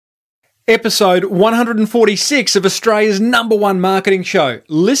Episode 146 of Australia's #1 marketing show.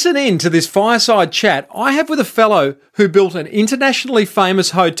 Listen in to this fireside chat I have with a fellow who built an internationally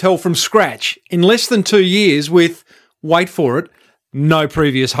famous hotel from scratch in less than 2 years with, wait for it, no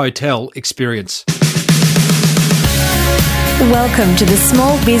previous hotel experience. Welcome to the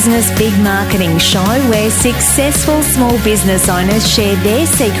Small Business Big Marketing Show, where successful small business owners share their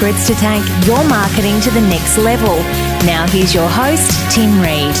secrets to take your marketing to the next level. Now here's your host, Tim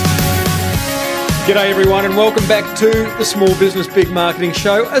Reid. G'day everyone and welcome back to the Small Business Big Marketing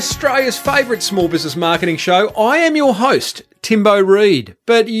Show, Australia's favourite small business marketing show. I am your host, Timbo Reid,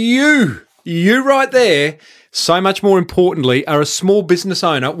 but you right there, so much more importantly, are a small business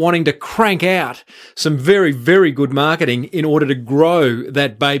owner wanting to crank out some very, very good marketing in order to grow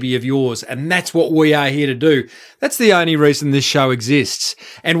that baby of yours. And that's what we are here to do. That's the only reason this show exists.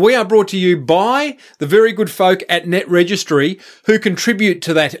 And we are brought to you by the very good folk at Net Registry who contribute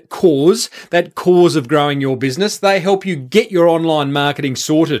to that cause of growing your business. They help you get your online marketing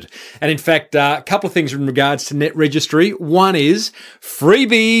sorted. And in fact, a couple of things in regards to Net Registry. One is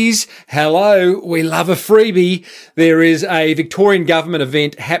freebies. Hello, we love a freebie. There is a Victorian government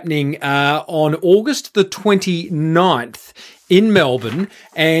event happening on August the 29th in Melbourne,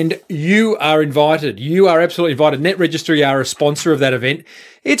 and you are invited. You are absolutely invited. Net Registry are a sponsor of that event.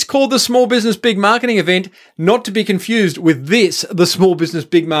 It's called the Small Business Big Marketing Event, not to be confused with this, the Small Business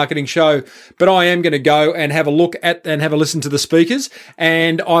Big Marketing Show. But I am going to go and have a look at and have a listen to the speakers,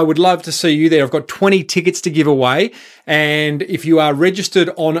 and I would love to see you there. I've got 20 tickets to give away, and if you are registered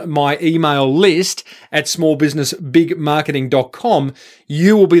on my email list at smallbusinessbigmarketing.com,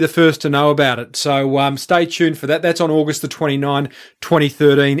 you will be the first to know about it. So stay tuned for that. That's on August the 29th,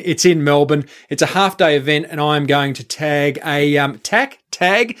 2013. It's in Melbourne. It's a half-day event, and I'm going to tag a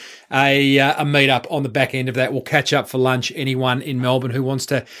meetup on the back end of that. We'll catch up for lunch. Anyone in Melbourne who wants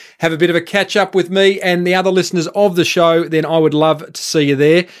to have a bit of a catch up with me and the other listeners of the show, then I would love to see you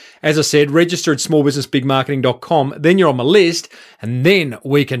there. As I said, register at smallbusinessbigmarketing.com. Then you're on my list, and then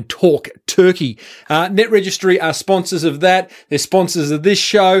we can talk turkey. Net Registry are sponsors of that. They're sponsors of this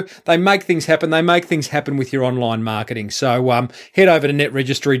show. They make things happen. They make things happen with your online marketing. So head over to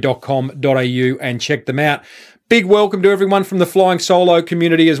netregistry.com.au and check them out. Big welcome to everyone from the Flying Solo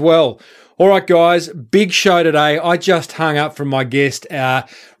community as well. All right, guys, big show today. I just hung up from my guest,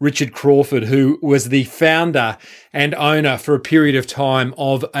 Richard Crawford, who was the founder and owner for a period of time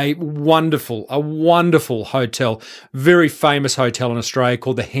of a wonderful hotel, very famous hotel in Australia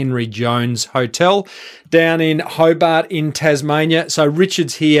called the Henry Jones Hotel down in Hobart in Tasmania. So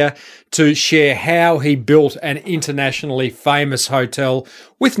Richard's here to share how he built an internationally famous hotel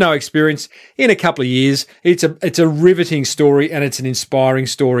with no experience in a couple of years. It's a riveting story and it's an inspiring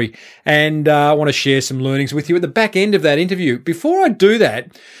story. And I want to share some learnings with you at the back end of that interview. Before I do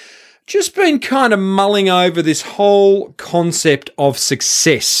that, just been kind of mulling over this whole concept of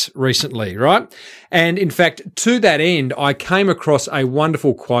success recently, right? And in fact, to that end, I came across a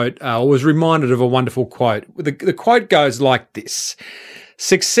wonderful quote, or was reminded of a wonderful quote. The quote goes like this: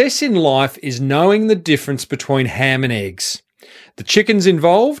 "Success in life is knowing the difference between ham and eggs. The chicken's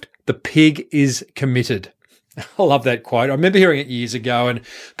involved, the pig is committed." I love that quote. I remember hearing it years ago and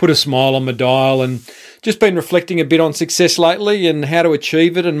put a smile on my dial, and just been reflecting a bit on success lately and how to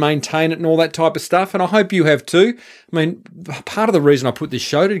achieve it and maintain it and all that type of stuff. And I hope you have too. I mean, part of the reason I put this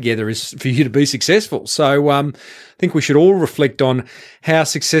show together is for you to be successful. So I think we should all reflect on how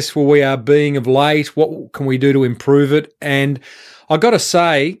successful we are being of late. What can we do to improve it? And I got to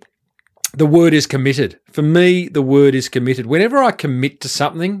say, the word is committed. For me, the word is committed. Whenever I commit to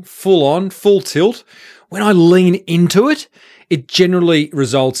something full on, full tilt, when I lean into it, it generally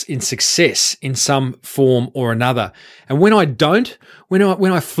results in success in some form or another. And when I don't, when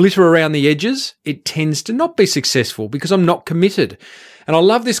I flitter around the edges, it tends to not be successful because I'm not committed. And I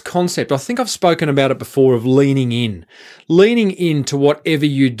love this concept. I think I've spoken about it before of leaning into whatever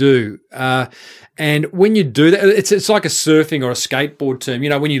you do. And when you do that, it's like a surfing or a skateboard term. You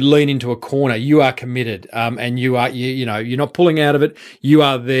know, when you lean into a corner, you are committed, and you're not pulling out of it. You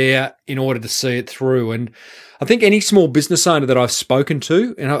are there in order to see it through. And I think any small business owner that I've spoken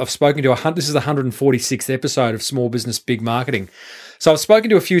to, and I've spoken to this is the 146th episode of Small Business Big Marketing. So I've spoken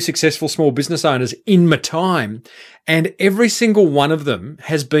to a few successful small business owners in my time, and every single one of them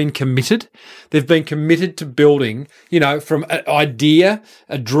has been committed. They've been committed to building, from an idea,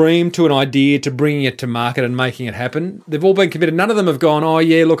 a dream to an idea to bringing it to market and making it happen. They've all been committed. None of them have gone, oh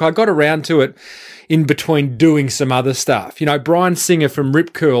yeah, look, I got around to it in between doing some other stuff. Brian Singer from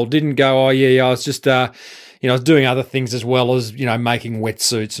Rip Curl didn't go, oh yeah, I was just, I was doing other things as well as, making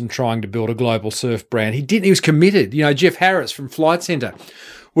wetsuits and trying to build a global surf brand. He was committed. Jeff Harris from Flight Centre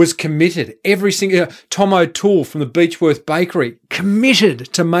was committed. Every single Tom O'Toole from the Beechworth Bakery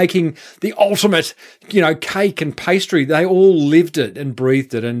committed to making the ultimate, cake and pastry. They all lived it and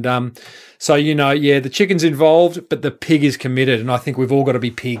breathed it. And so, the chicken's involved, but the pig is committed. And I think we've all got to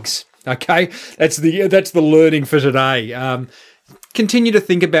be pigs. Okay, that's the learning for today. Continue to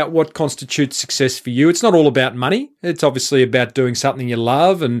think about what constitutes success for you. It's not all about money. It's obviously about doing something you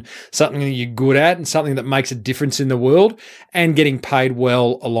love and something that you're good at and something that makes a difference in the world and getting paid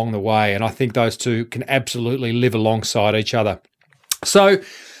well along the way. And I think those two can absolutely live alongside each other. So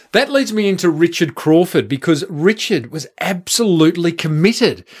that leads me into Richard Crawford, because Richard was absolutely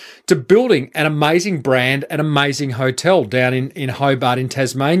committed to building an amazing brand, an amazing hotel down in Hobart in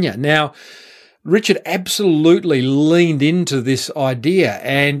Tasmania. Now, Richard absolutely leaned into this idea.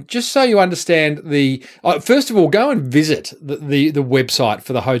 And just so you understand first of all, go and visit the website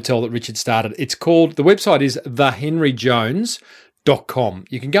for the hotel that Richard started. The website is thehenryjones.com.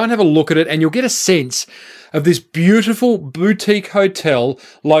 You can go and have a look at it and you'll get a sense of this beautiful boutique hotel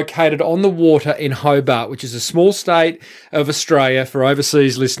located on the water in Hobart, which is a small state of Australia for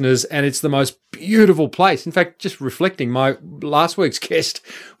overseas listeners, and it's the most beautiful place. In fact, just reflecting, my last week's guest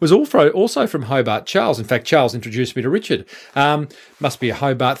was also from Hobart, Charles. In fact, Charles introduced me to Richard. Must be a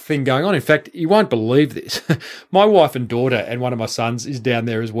Hobart thing going on. In fact, you won't believe this. My wife and daughter and one of my sons is down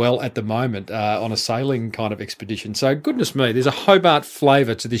there as well at the moment on a sailing kind of expedition. So goodness me, there's a Hobart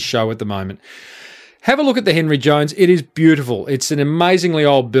flavour to this show at the moment. Have a look at the Henry Jones. It is beautiful. It's an amazingly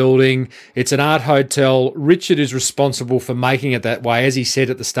old building. It's an art hotel. Richard is responsible for making it that way. As he said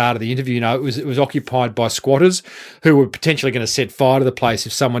at the start of the interview, it was occupied by squatters who were potentially going to set fire to the place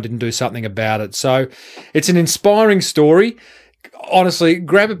if someone didn't do something about it. So it's an inspiring story. Honestly,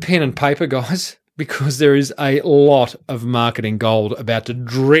 grab a pen and paper, guys, because there is a lot of marketing gold about to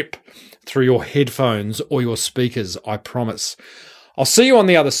drip through your headphones or your speakers, I promise. I'll see you on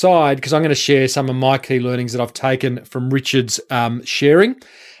the other side because I'm going to share some of my key learnings that I've taken from Richard's sharing.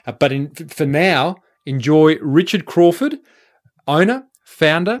 For now, enjoy Richard Crawford, owner,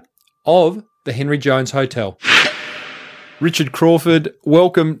 founder of the Henry Jones Hotel. Richard Crawford,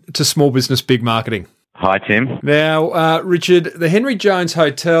 welcome to Small Business Big Marketing. Hi, Tim. Now, Richard, the Henry Jones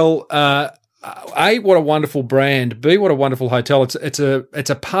Hotel, A, what a wonderful brand. B, what a wonderful hotel. It's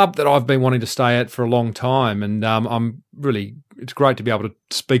a pub that I've been wanting to stay at for a long time, and it's great to be able to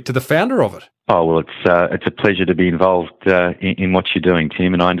speak to the founder of it. Oh, well, it's a pleasure to be involved in what you're doing,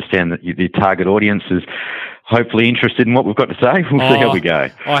 Tim, and I understand that the target audience is hopefully interested in what we've got to say. We'll see how we go.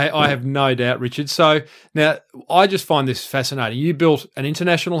 I have no doubt, Richard. So now I just find this fascinating. You built an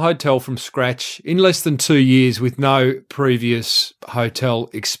international hotel from scratch in less than 2 years with no previous hotel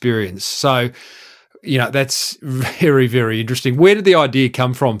experience. So, that's very, very interesting. Where did the idea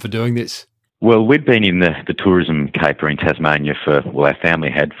come from for doing this? Well, we'd been in the tourism caper in Tasmania our family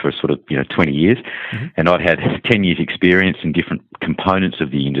had for sort of 20 years, and I'd had 10 years experience in different components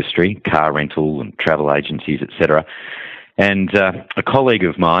of the industry, car rental and travel agencies, etc. And a colleague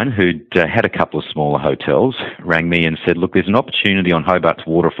of mine who'd had a couple of smaller hotels rang me and said, look, there's an opportunity on Hobart's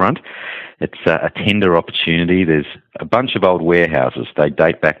waterfront. It's a tender opportunity. There's a bunch of old warehouses. They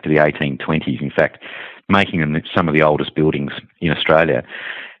date back to the 1820s, in fact, making them some of the oldest buildings in Australia.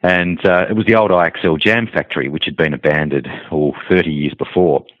 And it was the old IXL jam factory, which had been abandoned 30 years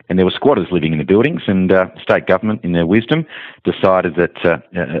before. And there were squatters living in the buildings, and state government, in their wisdom, decided that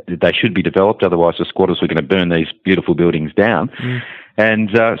they should be developed, otherwise the squatters were going to burn these beautiful buildings down.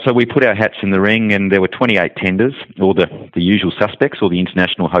 And so we put our hats in the ring, and there were 28 tenders, all the usual suspects, all the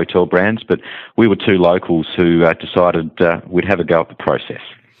international hotel brands, but we were two locals who decided we'd have a go at the process.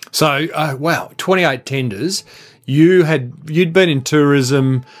 So, 28 tenders. You'd been in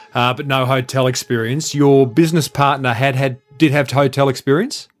tourism, but no hotel experience. Your business partner did have hotel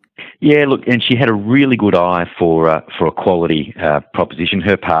experience? Yeah, look, and she had a really good eye for a quality proposition.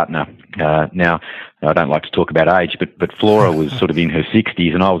 Her partner, now I don't like to talk about age, but Flora was sort of in her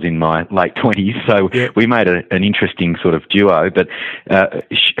 60s and I was in my late 20s, so we made an interesting sort of duo. But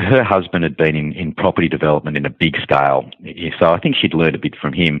her husband had been in property development in a big scale, so I think she'd learned a bit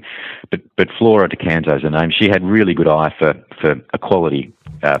from him. But Flora DeCanzo's her name. She had really good eye for a quality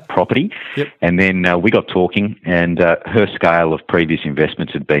property. Yep. And then we got talking, and her scale of previous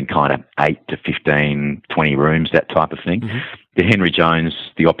investments had been kind of 8 to 15, 20 rooms, that type of thing. The Henry Jones,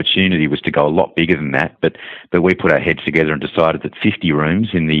 the opportunity was to go a lot bigger than that, but we put our heads together and decided that 50 rooms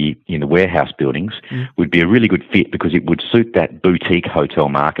in the warehouse buildings would be a really good fit because it would suit that boutique hotel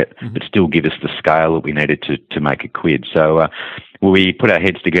market, but still give us the scale that we needed to make a quid. So we put our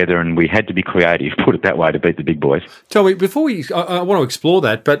heads together and we had to be creative, put it that way, to beat the big boys. Tell me, I want to explore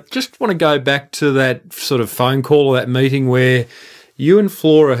that, but just want to go back to that sort of phone call or that meeting where you and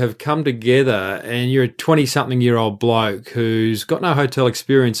Flora have come together, and you're a 20-something-year-old bloke who's got no hotel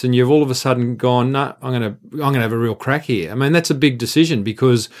experience, and you've all of a sudden gone, no, I'm gonna have a real crack here. I mean, that's a big decision,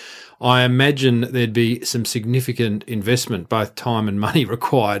 because I imagine there'd be some significant investment, both time and money,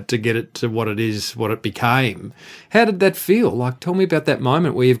 required to get it to what it became. How did that feel? Like, tell me about that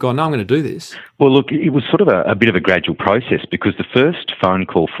moment where you've gone, no, I'm going to do this. Well, look, it was sort of a bit of a gradual process, because the first phone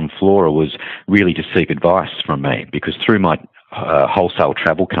call from Flora was really to seek advice from me, because through my wholesale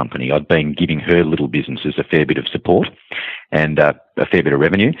travel company, I'd been giving her little businesses a fair bit of support and a fair bit of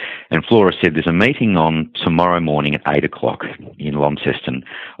revenue. And Flora said, there's a meeting on tomorrow morning at 8 o'clock in Launceston.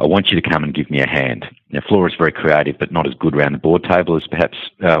 I want you to come and give me a hand. Now, Flora's very creative, but not as good around the board table as perhaps,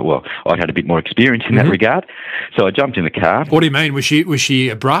 I'd had a bit more experience in that regard. So I jumped in the car. What do you mean? Was she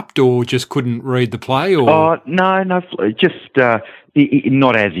abrupt, or just couldn't read the play? Or No, just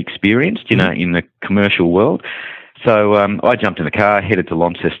not as experienced, in the commercial world. So I jumped in the car, headed to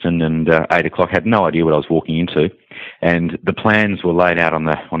Launceston, and 8 o'clock, had no idea what I was walking into. And the plans were laid out on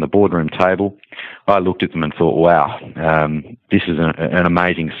the boardroom table. I looked at them and thought, wow, this is an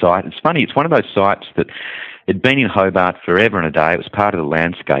amazing site. It's funny, it's one of those sites that had been in Hobart forever and a day. It was part of the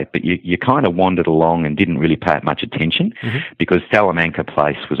landscape, but you kind of wandered along and didn't really pay it much attention, because Salamanca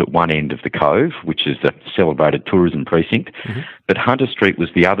Place was at one end of the cove, which is a celebrated tourism precinct, but Hunter Street was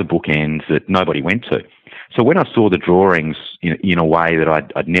the other bookend that nobody went to. So when I saw the drawings in a way that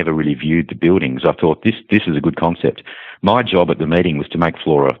I'd never really viewed the buildings, I thought this is a good concept. My job at the meeting was to make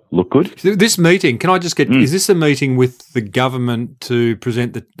Flora look good. This meeting, can I just get, is this a meeting with the government to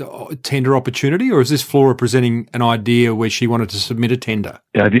present the tender opportunity, or is this Flora presenting an idea where she wanted to submit a tender?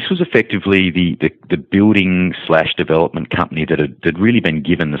 This was effectively the building/development company that had really been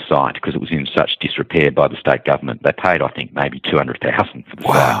given the site, because it was in such disrepair by the state government. They paid, I think, maybe $200,000 for the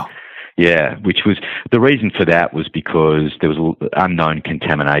site. Yeah, which was the reason for that was because there was unknown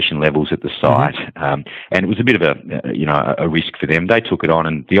contamination levels at the site, and it was a bit of a risk for them. They took it on,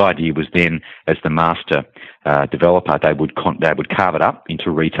 and the idea was then, as the master developer, they would carve it up into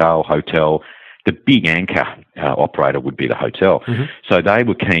retail, hotel. The big anchor operator would be the hotel. So they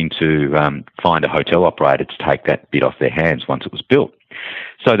were keen to find a hotel operator to take that bit off their hands once it was built.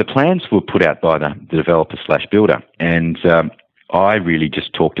 So the plans were put out by the developer/builder, and I really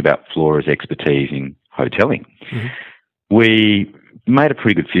just talked about Flora's expertise in hotelling. We made a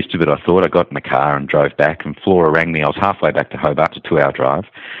pretty good fist of it, I thought. I got in the car and drove back, and Flora rang me. I was halfway back to Hobart, it's a 2-hour drive,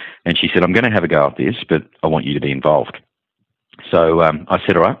 and she said, I'm going to have a go at this, but I want you to be involved. So I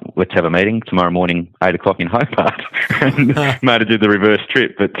said, all right, let's have a meeting tomorrow morning, 8 o'clock in Hobart, and made her do the reverse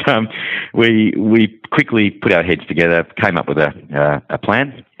trip. But we quickly put our heads together, came up with a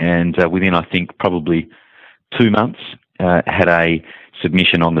plan, and within, I think, probably 2 months, had a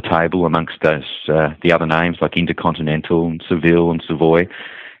submission on the table amongst those the other names like Intercontinental and Seville and Savoy,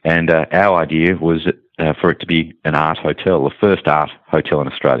 and our idea was for it to be an art hotel, the first art hotel in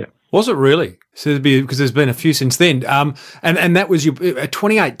Australia. Was it really? So because there's been a few since then, and that was your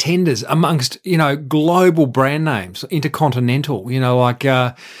 28 tenders amongst global brand names, Intercontinental.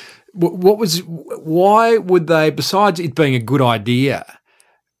 Why would they? Besides it being a good idea,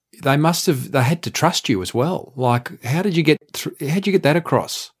 they had to trust you as well. Like, how'd you get that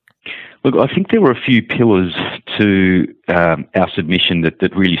across? Look, I think there were a few pillars to our submission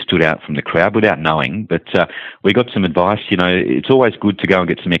that really stood out from the crowd without knowing, but we got some advice. It's always good to go and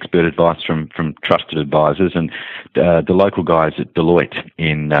get some expert advice from trusted advisors, and the local guys at Deloitte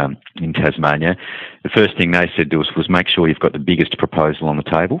in Tasmania, the first thing they said to us was make sure you've got the biggest proposal on the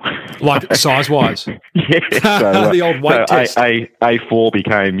table. Like size-wise? Yeah. So, the old weight test. A4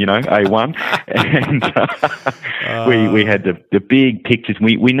 became, A1. And we had the big pictures.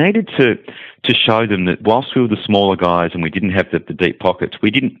 We needed to show them that whilst we were the smaller guys and we didn't have the deep pockets,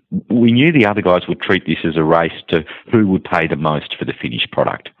 we knew the other guys would treat this as a race to who would pay the most for the finished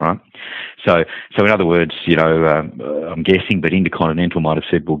product, right? So in other words, I'm guessing, but Intercontinental might have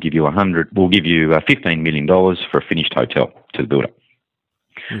said, we'll give you $15 million for a finished hotel to the builder.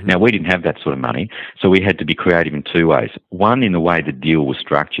 Now, we didn't have that sort of money, so we had to be creative in two ways. One, in the way the deal was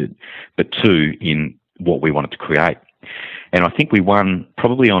structured, but two, in what we wanted to create. And I think we won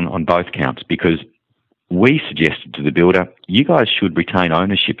probably on both counts, because we suggested to the builder, you guys should retain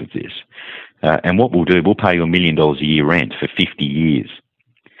ownership of this. And what we'll do, we'll pay you $1 million a year rent for 50 years.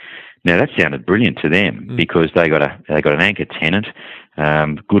 Now, that sounded brilliant to them because they got an anchor tenant,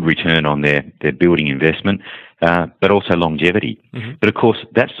 good return on their building investment, but also longevity. But, of course,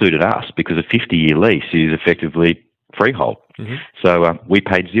 that suited us because a 50-year lease is effectively freehold. So we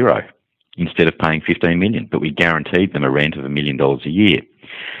paid zero instead of paying $15 million, but we guaranteed them a rent of $1 million a year.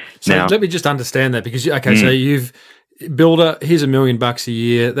 So let me just understand that, because, so builder, here's $1 million a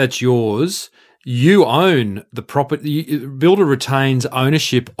year. That's yours. You own the property. Builder retains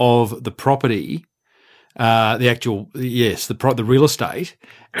ownership of the property, the real estate.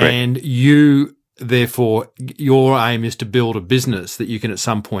 Correct. And you, therefore, your aim is to build a business that you can at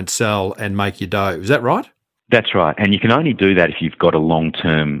some point sell and make your dough. Is that right? That's right. And you can only do that if you've got a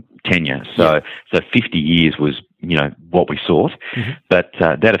long-term tenure. So 50 years was, what we sought. Mm-hmm. But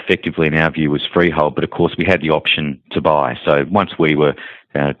that effectively, in our view, was freehold. But, of course, we had the option to buy. So once we were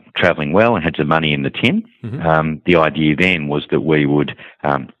travelling well and had some money in the tin, mm-hmm. Mm. The idea then was that we would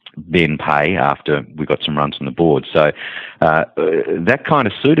then pay after we got some runs on the board. So that kind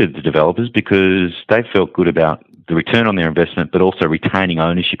of suited the developers because they felt good about the return on their investment, but also retaining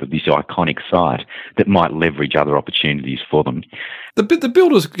ownership of this iconic site that might leverage other opportunities for them. The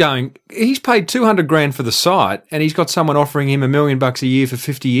builder's going, he's paid $200,000 for the site and he's got someone offering him $1 million a year for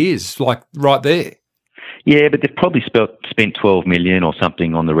 50 years, like right there. Yeah, but they've probably spent $12 million or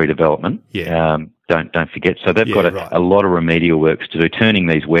something on the redevelopment. Yeah. Don't forget. So they've got a lot of remedial works to do. Turning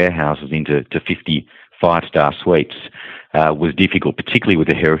these warehouses into 50 5-star suites was difficult, particularly with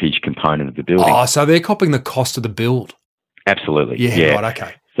the heritage component of the building. Oh, so they're copping the cost of the build. Absolutely. Yeah. Right,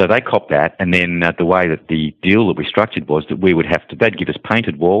 okay. So they copped that, and then the way that the deal that we structured was that we would have to, they'd give us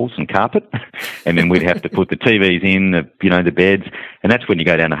painted walls and carpet, and then we'd have to put the TVs in, the beds, and that's when you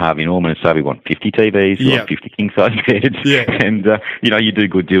go down to Harvey Norman and say we want 50 TVs, we want 50 king-size beds, and, you do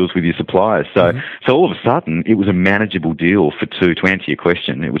good deals with your suppliers. So, so all of a sudden, it was a manageable deal to answer your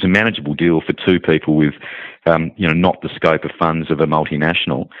question, it was a manageable deal for two people with, not the scope of funds of a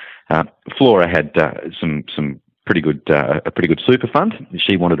multinational. Flora had some a pretty good super fund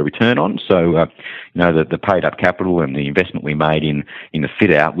she wanted a return on. So, the paid up capital and the investment we made in the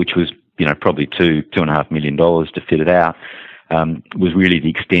fit out, which was, probably $2.5 million to fit it out, was really the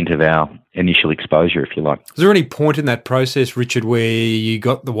extent of our initial exposure, if you like. Was there any point in that process, Richard, where you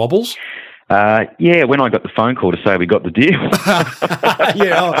got the wobbles? When I got the phone call to say we got the deal.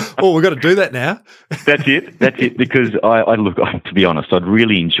 We've got to do that now. That's it, because to be honest, I'd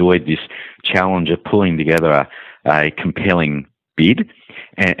really enjoyed this challenge of pulling together a compelling bid,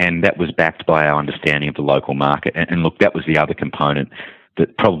 and that was backed by our understanding of the local market. And look, that was the other component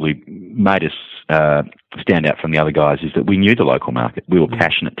that probably made us stand out from the other guys, is that we knew the local market. We were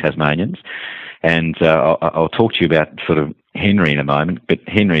passionate Tasmanians. And I'll talk to you about sort of Henry in a moment, but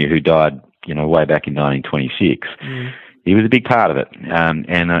Henry, who died way back in 1926, he was a big part of it.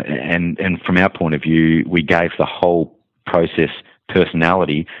 And from our point of view, we gave the whole process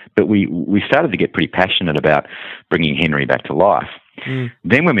personality, but we started to get pretty passionate about bringing Henry back to life.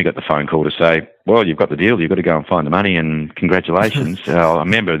 Then when we got the phone call to say, well, you've got the deal, you've got to go and find the money, and congratulations. I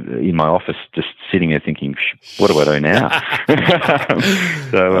remember in my office just sitting there thinking, what do I do now?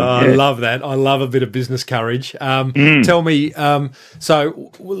 I love that. I love a bit of business courage. Tell me,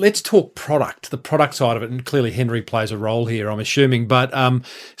 so let's talk product, the product side of it, and clearly Henry plays a role here, I'm assuming. But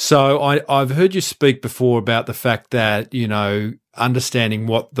so I've heard you speak before about the fact that, understanding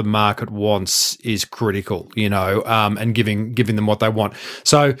what the market wants is critical, and giving them what they want.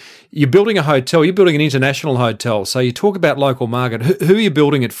 So you're building a hotel, you're building an international hotel. So you talk about local market. Who are you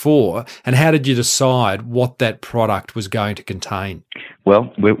building it for, and how did you decide what that product was going to contain?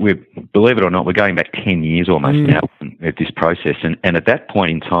 Well, we're believe it or not, we're going back 10 years almost now at this process. And at that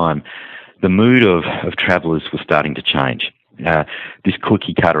point in time, the mood of travellers was starting to change. This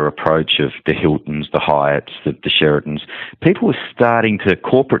cookie-cutter approach of the Hiltons, the Hyatts, the Sheratons, people were starting to,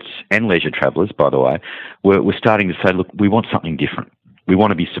 corporates and leisure travellers, by the way, were starting to say, look, we want something different. We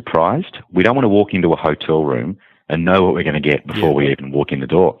want to be surprised. We don't want to walk into a hotel room and know what we're going to get before we even walk in the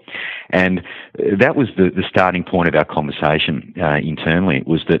door. And that was the starting point of our conversation internally,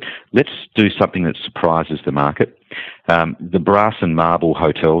 was that let's do something that surprises the market. The brass and marble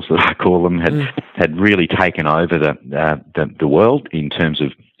hotels, that I call them, had really taken over the world in terms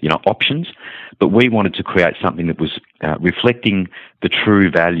of options, but we wanted to create something that was reflecting the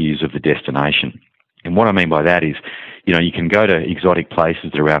true values of the destination. And what I mean by that is, you can go to exotic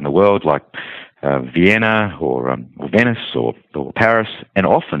places around the world like Vienna or Venice or Paris, and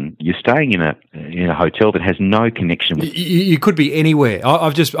often you're staying in a hotel that has no connection with. You could be anywhere.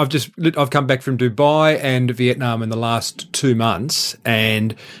 I've come back from Dubai and Vietnam in the last 2 months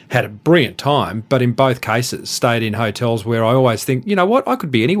and had a brilliant time, but in both cases stayed in hotels where I always think, you know what, I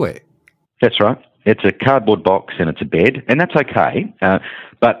could be anywhere. That's right. It's a cardboard box and it's a bed, and that's okay.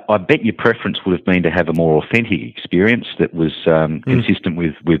 But I bet your preference would have been to have a more authentic experience that was consistent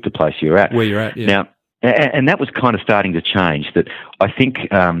with the place you're at. Where you're at, yeah. Now, And that was kind of starting to change. That I think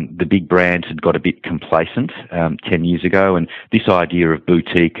the big brands had got a bit complacent 10 years ago, and this idea of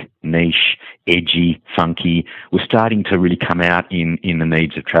boutique, niche, edgy, funky was starting to really come out in the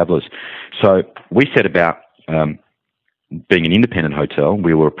needs of travellers. So we set about being an independent hotel.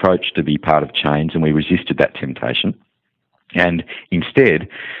 We were approached to be part of chains, and we resisted that temptation, and instead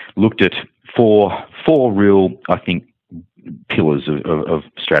looked at four real, I think, pillars of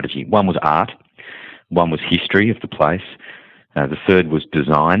strategy. One was art. One was history of the place. The third was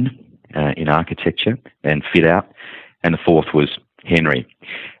design in architecture and fit out. And the fourth was Henry.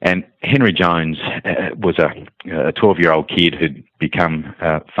 And Henry Jones was a 12-year-old kid who'd become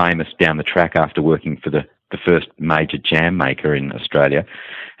famous down the track after working for the first major jam maker in Australia.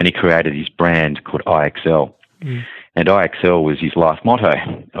 And he created his brand called IXL. Mm. And IXL was his life motto.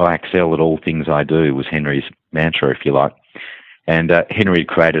 I excel at all things I do was Henry's mantra, if you like. And Henry had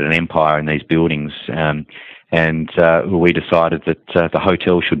created an empire in these buildings, and we decided that the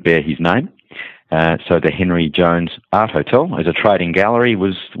hotel should bear his name. So the Henry Jones Art Hotel, as a trading gallery,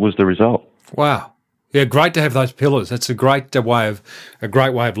 was the result. Wow, yeah, great to have those pillars. That's a great way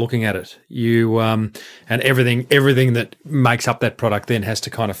of looking at it. You and everything that makes up that product then has to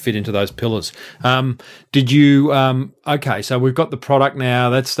kind of fit into those pillars. Did you? Okay, so we've got the product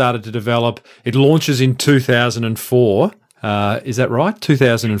now that's started to develop. It launches in 2004. Is that right?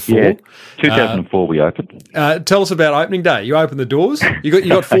 2004? Yeah, 2004 we opened. Tell us about opening day. You opened the doors? You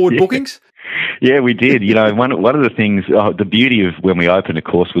got forward bookings? Yeah, we did. You know, one of the things, the beauty of when we opened, of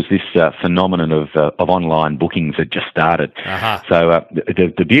course, was this phenomenon of online bookings that just started. Uh-huh. So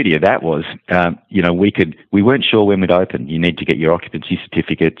the beauty of that was, we weren't sure when we'd open. You need to get your occupancy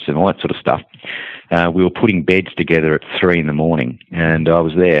certificates and all that sort of stuff. We were putting beds together at 3 a.m, and I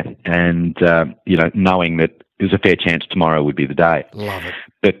was there, and knowing that there's a fair chance tomorrow would be the day. Love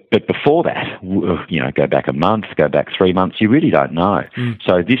it. But before that, go back a month, go back 3 months, you really don't know. Mm.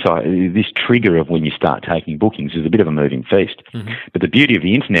 So this trigger of when you start taking bookings is a bit of a moving feast. Mm-hmm. But the beauty of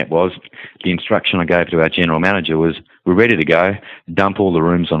the internet was the instruction I gave to our general manager was, we're ready to go, dump all the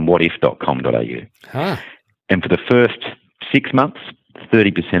rooms on whatif.com.au. Huh. And for the first 6 months,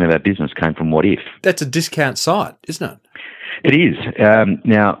 30% of our business came from What If. That's a discount site, isn't it? It is.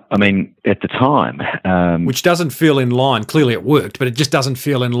 Now, I mean, at the time... which doesn't feel in line. Clearly it worked, but it just doesn't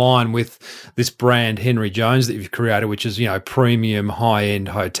feel in line with this brand, Henry Jones, that you've created, which is, premium, high-end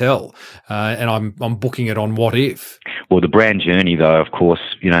hotel. And I'm booking it on What If. Well, the brand journey, though, of course,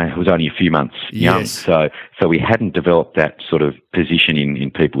 was only a few months young. Yes. So we hadn't developed that sort of position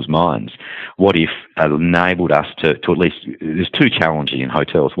in people's minds. What If enabled us to at least... There's two challenges in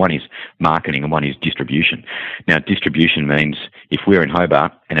hotels. One is marketing and one is distribution. Now, distribution means if we're in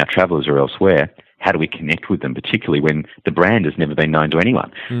Hobart and our travellers are elsewhere, how do we connect with them, particularly when the brand has never been known to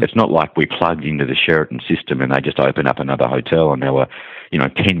anyone? Mm. It's not like we plugged into the Sheraton system and they just opened up another hotel and there were,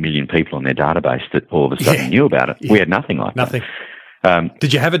 10 million people on their database that all of a sudden knew about it. Yeah. We had nothing like that. Nothing.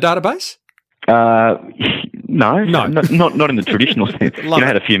 Did you have a database? No, not in the traditional sense. I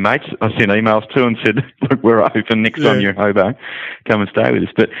had a few mates I sent emails to and said, "Look, we're open. Next time you're in Hobart, come and stay with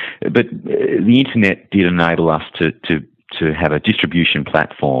us." But the internet did enable us to have a distribution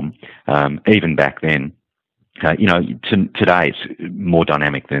platform. Even back then, today it's more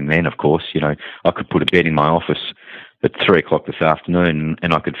dynamic than then. Of course, I could put a bed in my office at 3:00 this afternoon,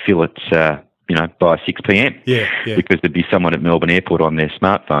 and I could fill it. By 6 p.m. Yeah. Because there'd be someone at Melbourne Airport on their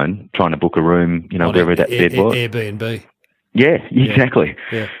smartphone trying to book a room, wherever that bed was. Airbnb. Yeah, exactly.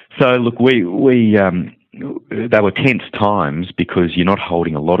 Yeah. So look, we they were tense times because you're not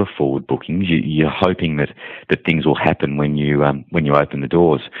holding a lot of forward bookings. You're hoping that things will happen when you open the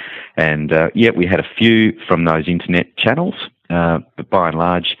doors. And we had a few from those internet channels, but by and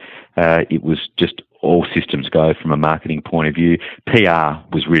large, it was just all systems go from a marketing point of view. PR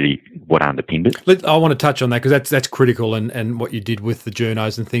was really what underpinned it. I want to touch on that because that's critical and what you did with the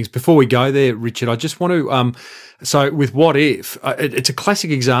journos and things. Before we go there, Richard, I just want to so with What If, it's a classic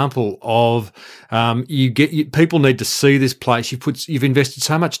example of people need to see this place. You've invested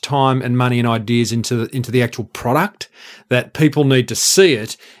so much time and money and ideas into the actual product that people need to see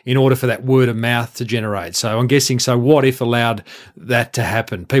it in order for that word of mouth to generate. So I'm guessing, What If allowed that to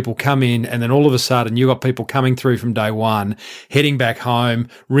happen? People come in and then all of a sudden you got people coming through from day one, heading back home,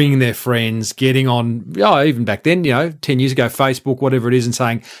 ringing their friends, getting on, even back then, 10 years ago, Facebook, whatever it is, and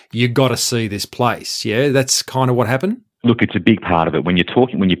saying, you got to see this place. Yeah, that's kind of what happened. Look, it's a big part of it. When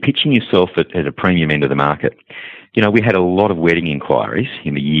you're pitching yourself at a premium end of the market, we had a lot of wedding inquiries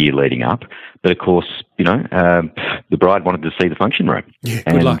in the year leading up, but of course, the bride wanted to see the function room. Yeah,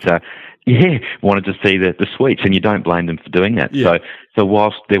 good luck. wanted to see the suites, and you don't blame them for doing that. Yeah. So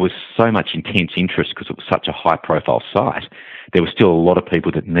whilst there was so much intense interest because it was such a high-profile site, there was still a lot of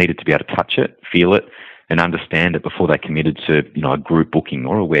people that needed to be able to touch it, feel it, and understand it before they committed to, a group booking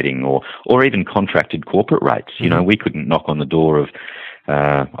or a wedding or even contracted corporate rates. We couldn't knock on the door of,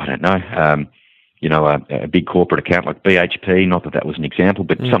 a big corporate account like BHP, not that was an example,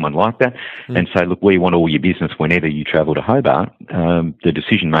 but someone like that, and say, look, we want all your business whenever you travel to Hobart. The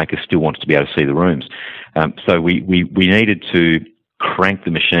decision makers still wanted to be able to see the rooms. So we needed to crank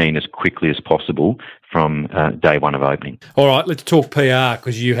the machine as quickly as possible from day one of opening. All right, let's talk PR,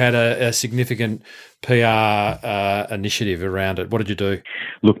 because you had a significant PR initiative around it. What did you do?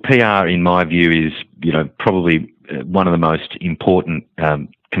 Look, PR, in my view, is probably one of the most important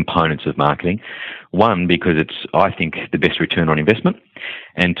components of marketing. One, because it's, I think, the best return on investment,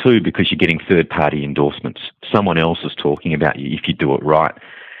 and two, because you're getting third-party endorsements. Someone else is talking about you if you do it right.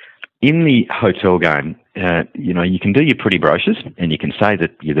 In the hotel game, you can do your pretty brochures and you can say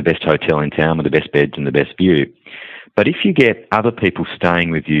that you're the best hotel in town with the best beds and the best view. But if you get other people staying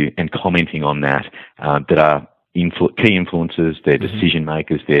with you and commenting on that, that are key influencers, they're decision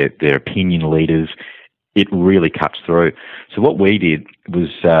makers, they're opinion leaders, it really cuts through. So what we did was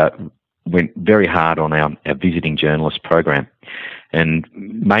went very hard on our visiting journalist program, and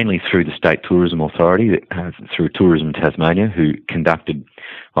mainly through the State Tourism Authority, through Tourism Tasmania, who conducted,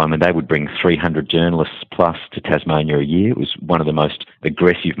 they would bring 300 journalists plus to Tasmania a year. It was one of the most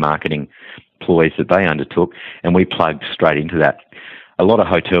aggressive marketing ploys that they undertook, and we plugged straight into that. A lot of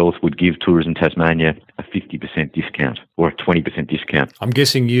hotels would give Tourism Tasmania a 50% discount or a 20% discount. I'm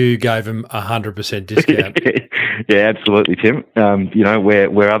guessing you gave them 100% discount. Yeah, absolutely, Tim.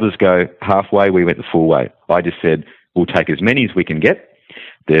 Where others go halfway, we went the full way. I just said, we'll take as many as we can get.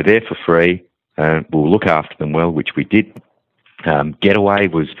 They're there for free. We'll look after them well, which we did. Getaway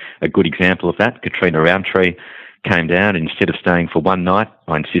was a good example of that. Katrina Roundtree came down. Instead of staying for one night,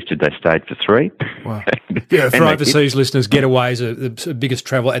 I insisted they stayed for 3. Wow. Yeah, for overseas listeners, Getaway is the biggest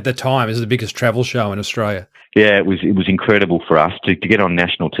travel at the time. Is the biggest travel show in Australia. Yeah, it was incredible for us to get on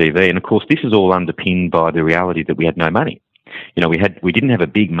national TV, and of course, this is all underpinned by the reality that we had no money. We didn't have a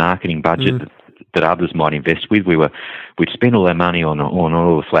big marketing budget that others might invest with. We'd spend all our money on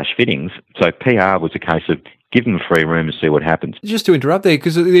all the flash fittings. So PR was a case of give them a free room and see what happens. Just to interrupt there,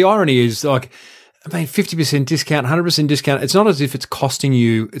 because the irony is 50% discount, 100% discount. It's not as if it's costing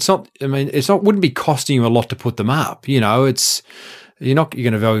you. Wouldn't be costing you a lot to put them up. You're going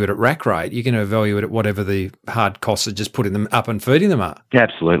to value it at rack rate. You're going to value it at whatever the hard costs of just putting them up and feeding them are.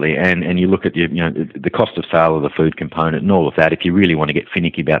 Absolutely, and you look at the cost of sale of the food component and all of that. If you really want to get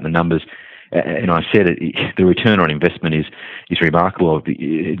finicky about the numbers, and I said it, the return on investment is remarkable.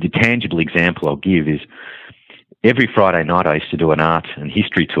 The tangible example I'll give is, every Friday night I used to do an art and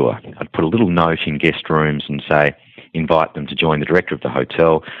history tour. I'd put a little note in guest rooms and say, invite them to join the director of the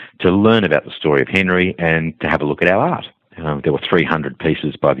hotel to learn about the story of Henry and to have a look at our art. There were 300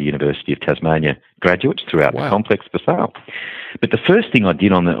 pieces by the University of Tasmania graduates throughout the complex for sale. But the first thing I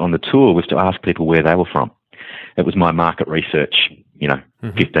did on the tour was to ask people where they were from. It was my market research,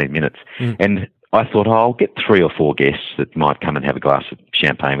 15 minutes. And I thought, I'll get 3 or 4 guests that might come and have a glass of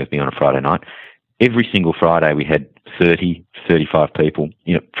champagne with me on a Friday night. Every single Friday we had 30, 35 people,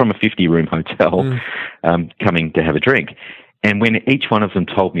 from a 50-room hotel coming to have a drink. And when each one of them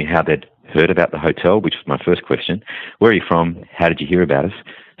told me how they'd heard about the hotel, which was my first question, where are you from? How did you hear about us?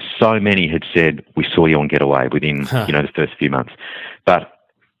 So many had said, we saw you on Getaway within, the first few months. But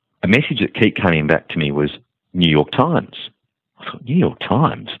a message that kept coming back to me was New York Times. I thought, New York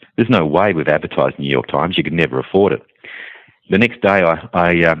Times? There's no way we've advertised New York Times. You could never afford it. The next day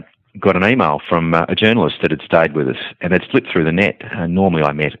I got an email from a journalist that had stayed with us, and they'd slipped through the net. Normally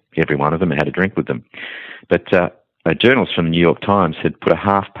I met every one of them and had a drink with them. But a journalist from the New York Times had put a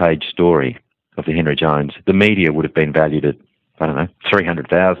half-page story of the Henry Jones. The media would have been valued at,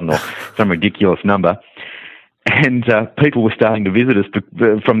 300,000 or some ridiculous number. And people were starting to visit us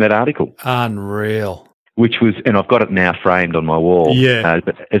from that article. Unreal. Which was, and I've got it now framed on my wall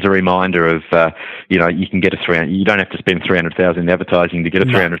as a reminder of, you can get you don't have to spend $300,000 in advertising to get a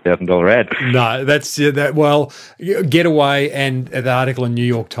 $300,000 ad. No, that's that. Well, Getaway and the article in New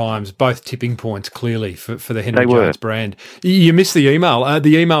York Times, both tipping points clearly for the Henry Jones brand. You missed the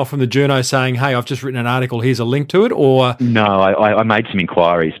email from the journo saying, "Hey, I've just written an article. Here's a link to it." Or no, I made some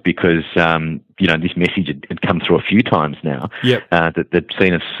inquiries because this message had come through a few times now. Yep. That'd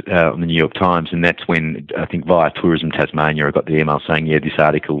seen us on the New York Times, and that's when I think via Tourism Tasmania I got the email saying, this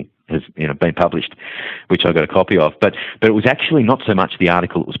article has been published, which I got a copy of. But it was actually not so much the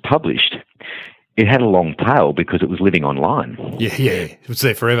article that was published. it had a long tail because it was living online. Yeah, it was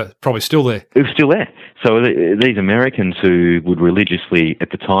there forever. Probably still there. It was still there. So these Americans who would religiously,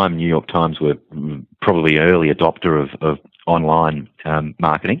 at the time, New York Times were probably an early adopter of online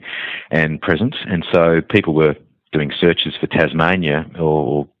marketing and presence, and so people were doing searches for Tasmania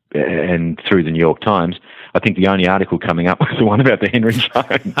and through the New York Times. I think the only article coming up was the one about the Henry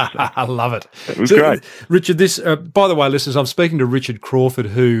Jones. I love it. It was great. Richard, by the way, listeners, I'm speaking to Richard Crawford,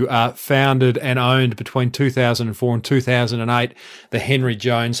 who founded and owned between 2004 and 2008 the Henry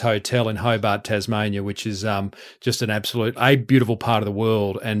Jones Hotel in Hobart, Tasmania, which is just an absolute, A, beautiful part of the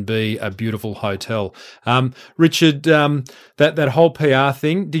world, and B, a beautiful hotel. Richard, that whole PR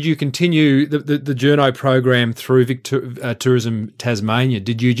thing, did you continue the journo program through Tourism Tasmania?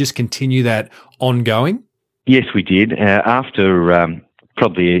 Did you just continue that ongoing? Yes, we did. After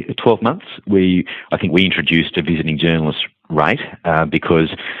probably 12 months, I think we introduced a visiting journalist rate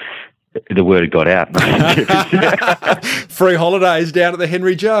because the word got out. Free holidays down at the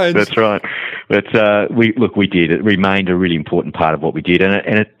Henry Jones. That's right. But we did. It remained a really important part of what we did,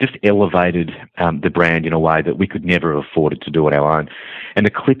 and it just elevated the brand in a way that we could never have afforded to do on our own. And the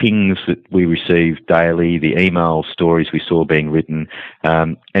clippings that we received daily, the email stories we saw being written,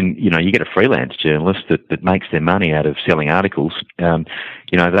 and you get a freelance journalist that makes their money out of selling articles.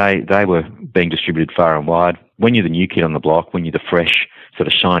 They were being distributed far and wide. When you're the new kid on the block, when you're the fresh, sort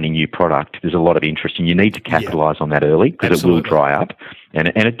of shiny new product, there's a lot of interest, and you need to capitalise on that early because it will dry up, and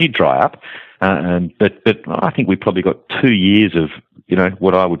it did dry up. But I think we probably got 2 years of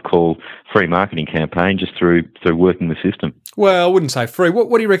what I would call free marketing campaign just through working the system. Well, I wouldn't say free. What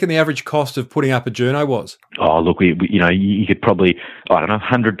do you reckon the average cost of putting up a journo was? Oh, look, you could probably, I don't know,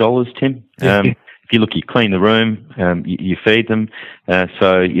 $100, Tim. If you look, you clean the room, you feed them.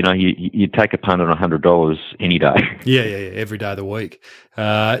 So you take a punt on $100 any day. Yeah, every day of the week.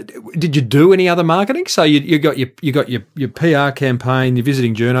 Did you do any other marketing? So you got your PR campaign, your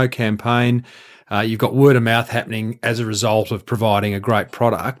visiting journo campaign. You've got word of mouth happening as a result of providing a great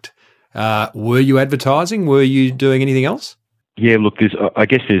product. Were you advertising? Were you doing anything else? Yeah, look, I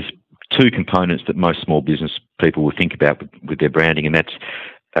guess there's two components that most small business people will think about with their branding, and that's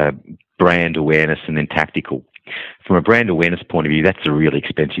brand awareness and then tactical. From a brand awareness point of view, that's the really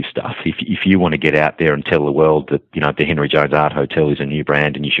expensive stuff. If you want to get out there and tell the world that the Henry Jones Art Hotel is a new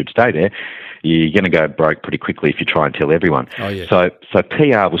brand and you should stay there, you're going to go broke pretty quickly if you try and tell everyone. Oh, yeah. So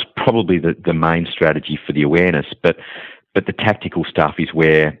PR was probably the main strategy for the awareness, but the tactical stuff is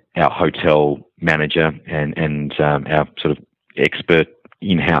where our hotel manager and our sort of expert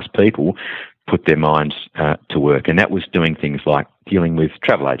in-house people put their minds to work, and that was doing things like dealing with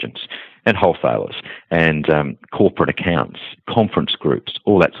travel agents and wholesalers and corporate accounts, conference groups,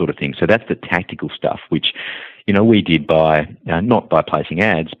 all that sort of thing. So that's the tactical stuff, which we did by not by placing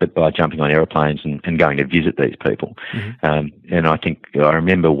ads, but by jumping on aeroplanes and going to visit these people. Mm-hmm. And I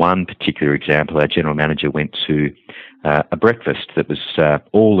remember one particular example. Our general manager went to a breakfast that was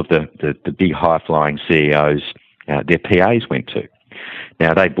all of the big high-flying CEOs, their PAs went to.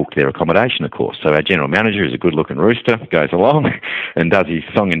 Now, they booked their accommodation, of course. So our general manager is a good-looking rooster, goes along and does his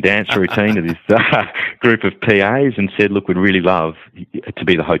song and dance routine to this group of PAs and said, look, we'd really love to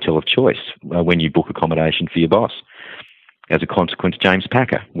be the hotel of choice when you book accommodation for your boss. As a consequence, James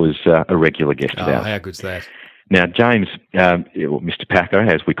Packer was a regular guest of ours. How good's that? Now, James, Mr. Packer,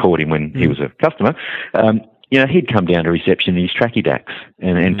 as we called him when he was a customer, he'd come down to reception in his tracky dacks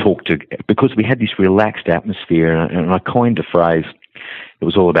and talk to, because we had this relaxed atmosphere, and I coined the phrase, it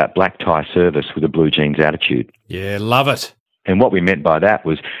was all about black tie service with a blue jeans attitude. Yeah, love it. And what we meant by that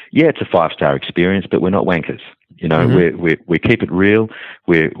was, it's a 5-star experience, but we're not wankers. We keep it real.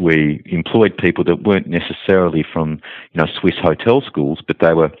 We employed people that weren't necessarily from, Swiss hotel schools, but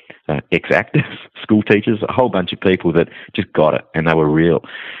they were ex-actors, school teachers, a whole bunch of people that just got it, and they were real.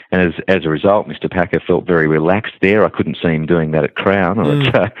 And as a result, Mr. Packer felt very relaxed there. I couldn't see him doing that at Crown or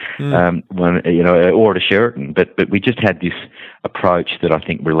or at a Sheraton, but we just had this approach that I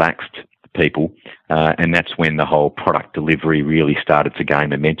think relaxed people, and that's when the whole product delivery really started to gain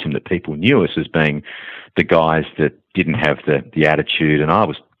momentum, that people knew us as being the guys that didn't have the attitude. And I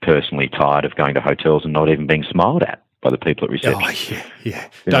was personally tired of going to hotels and not even being smiled at by the people at reception. Oh, yeah.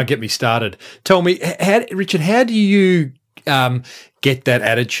 Don't get me started. Tell me, Richard, how do you get that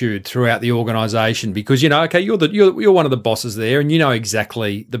attitude throughout the organisation? Because, okay, you're one of the bosses there, and you know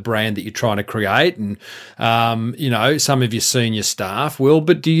exactly the brand that you're trying to create, and some of your senior staff will.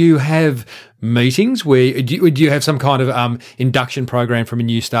 But do you have meetings where do you have some kind of induction program from a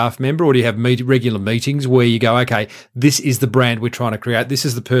new staff member, or do you have regular meetings where you go, okay, this is the brand we're trying to create, this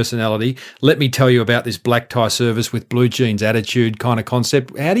is the personality, let me tell you about this black tie service with blue jeans attitude kind of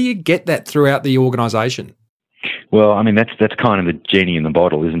concept? How do you get that throughout the organisation? Well, I mean, that's kind of the genie in the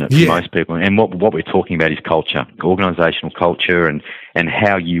bottle, isn't it, for most people? And what we're talking about is culture, organisational culture, and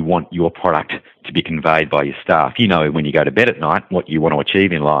how you want your product to be conveyed by your staff. You know, when you go to bed at night, what you want to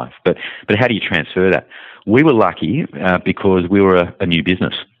achieve in life. But how do you transfer that? We were lucky because we were a new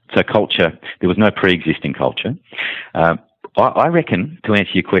business. So culture, there was no pre-existing culture. I reckon, to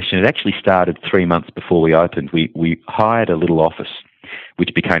answer your question, it actually started 3 months before we opened. We hired a little office,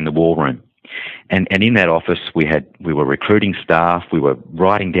 which became the war room. And in that office, we were recruiting staff, we were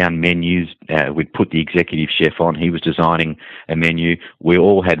writing down menus, we'd put the executive chef on, he was designing a menu. We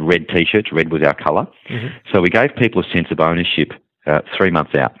all had red T-shirts, red was our colour. Mm-hmm. So we gave people a sense of ownership 3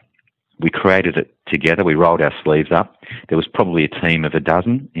 months out. We created it together, we rolled our sleeves up. There was probably a team of a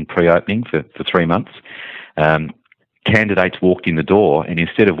dozen in pre-opening for 3 months. Candidates walked in the door, and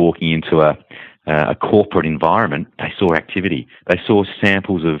instead of walking into a corporate environment, they saw activity. They saw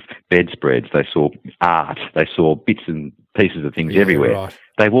samples of bedspreads. They saw art. They saw bits and pieces of things everywhere. Right.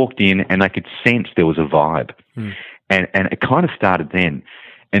 They walked in and they could sense there was a vibe. And it kind of started then.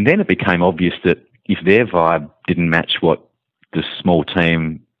 And then it became obvious that if their vibe didn't match what the small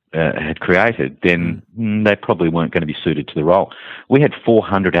team had created, then they probably weren't going to be suited to the role. We had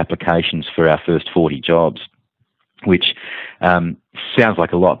 400 applications for our first 40 jobs, which sounds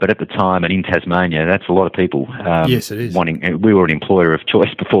like a lot, but at the time and in Tasmania, that's a lot of people. Yes, it is. We were an employer of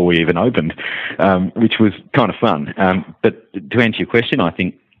choice before we even opened, which was kind of fun. But to answer your question, I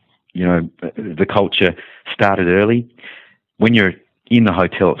think, the culture started early. When you're in the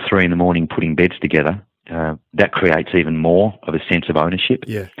hotel at 3 a.m. putting beds together, that creates even more of a sense of ownership.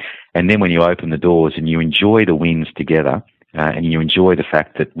 Yeah. And then when you open the doors and you enjoy the wins together, and you enjoy the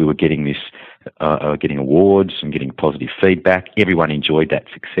fact that we were getting this, getting awards and getting positive feedback. Everyone enjoyed that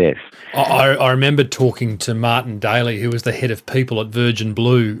success. I remember talking to Martin Daly, who was the head of people at Virgin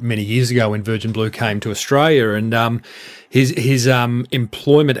Blue many years ago when Virgin Blue came to Australia, and his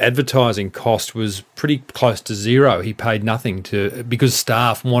employment advertising cost was pretty close to zero. He paid nothing because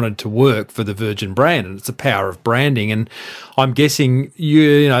staff wanted to work for the Virgin brand, and it's the power of branding. And I'm guessing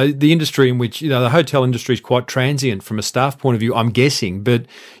the industry in which the hotel industry is quite transient from a staff point of view, I'm guessing, but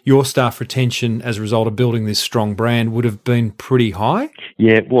your staff retention as a result of building this strong brand would have been pretty high?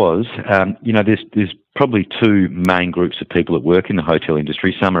 Yeah, it was. There's probably two main groups of people that work in the hotel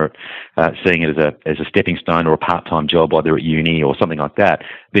industry. Some are seeing it as a stepping stone or a part-time job, either at uni or something like that.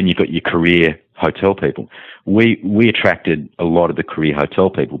 Then you've got your career hotel people. We attracted a lot of the career hotel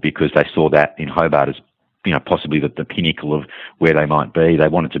people because they saw that in Hobart as possibly the pinnacle of where they might be. They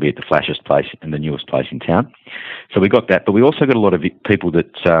wanted to be at the flashiest place and the newest place in town. So we got that, but we also got a lot of people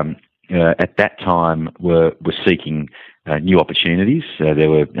that at that time were seeking new opportunities.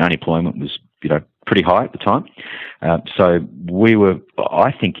 Unemployment was pretty high at the time. So we were,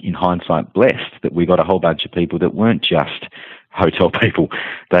 I think, in hindsight, blessed that we got a whole bunch of people that weren't just hotel people.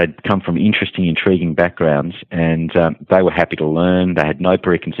 They'd come from interesting, intriguing backgrounds, and they were happy to learn. They had no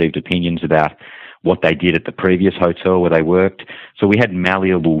preconceived opinions about what they did at the previous hotel where they worked. So we had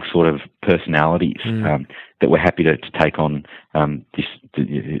malleable sort of personalities that were happy to take on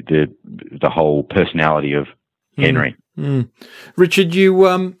the whole personality of Henry. Richard, you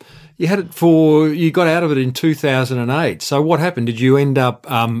got out of it in 2008. So what happened? Did you end up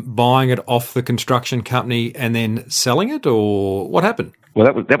buying it off the construction company and then selling it, or what happened? Well,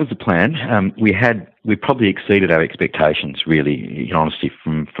 that was the plan. We probably exceeded our expectations, really, in honesty,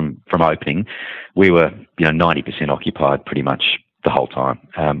 from opening. We were 90% occupied pretty much the whole time.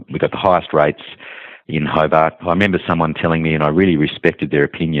 We got the highest rates in Hobart. I remember someone telling me, and I really respected their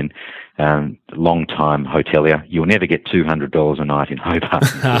opinion, long-time hotelier, you'll never get $200 a night in Hobart.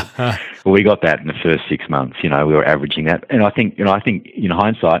 Well, we got that in the first 6 months. We were averaging that, and I think in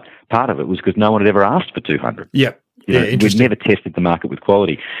hindsight, part of it was because no one had ever asked for 200. Yep. We'd never tested the market with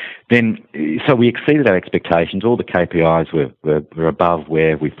quality. So we exceeded our expectations. All the KPIs were above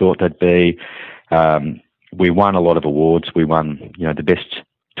where we thought they'd be. We won a lot of awards. We won, the best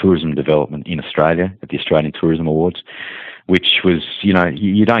tourism development in Australia at the Australian Tourism Awards, which was,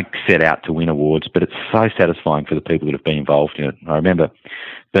 you don't set out to win awards, but it's so satisfying for the people that have been involved in it. I remember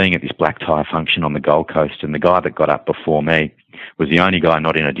being at this black tie function on the Gold Coast, and the guy that got up before me, was the only guy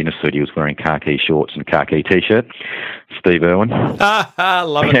not in a dinner suit. He was wearing khaki shorts and a khaki T-shirt. Steve Irwin.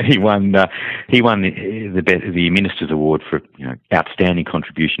 Love it. He won the Minister's Award for outstanding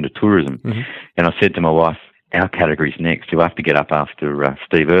contribution to tourism. Mm-hmm. And I said to my wife, our category's next. You'll have to get up after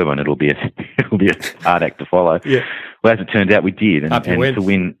Steve Irwin. It'll be a hard act to follow. Yeah. Well, as it turned out, we did, and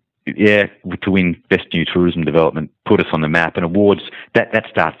to win Best New Tourism Development put us on the map, and awards that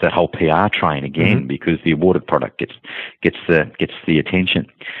starts that whole PR train again, mm-hmm. because the awarded product gets the attention.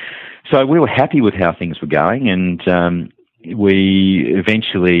 So we were happy with how things were going, and we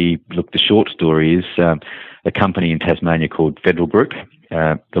eventually, look, the short story is a company in Tasmania called Federal Group,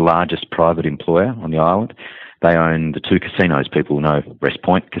 the largest private employer on the island. They own the 2 casinos. People know West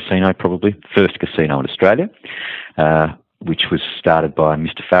Point Casino, probably first casino in Australia, which was started by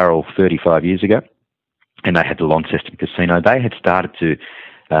Mr. Farrell 35 years ago, and they had the Launceston Casino. They had started to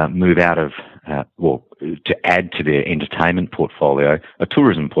move out of, to add to their entertainment portfolio, a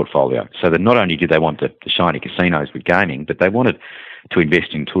tourism portfolio. So that not only did they want the shiny casinos with gaming, but they wanted to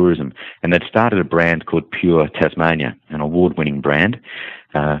invest in tourism. And they'd started a brand called Pure Tasmania, an award-winning brand,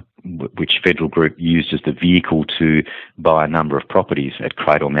 which Federal Group used as the vehicle to buy a number of properties at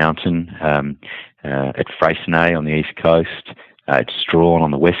Cradle Mountain, at Freycinet on the east coast, at Strawn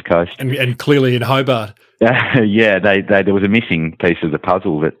on the west coast. And clearly in Hobart. Yeah, there was a missing piece of the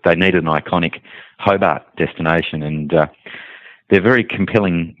puzzle, that they needed an iconic Hobart destination, and they're very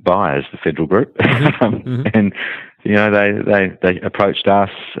compelling buyers, the Federal Group. Mm-hmm. And they approached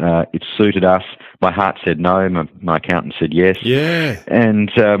us. It suited us. My heart said no. My accountant said yes. Yeah.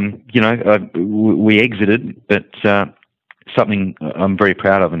 And we exited, but something I'm very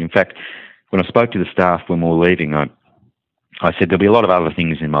proud of. And in fact, when I spoke to the staff when we were leaving, I said there'll be a lot of other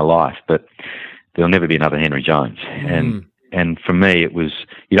things in my life, but there'll never be another Henry Jones. And for me, it was,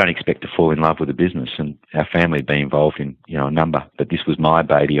 you don't expect to fall in love with a business, and our family had been involved in a number, but this was my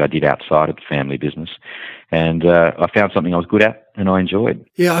baby. I did outside of the family business, and I found something I was good at and I enjoyed.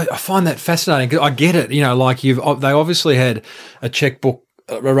 Yeah, I find that fascinating. I get it. They obviously had a checkbook,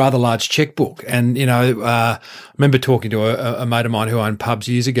 a rather large checkbook, and I remember talking to a mate of mine who owned pubs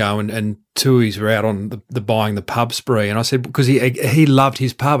years ago, and Tui's were out on the buying the pub spree, and I said, because he loved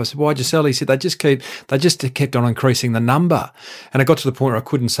his pub. I said, why'd you sell? He said they just kept on increasing the number, and I got to the point where I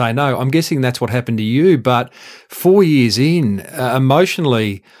couldn't say no. I'm guessing that's what happened to you, but 4 years in,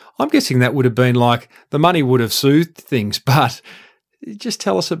 emotionally, I'm guessing that would have been like the money would have soothed things, but just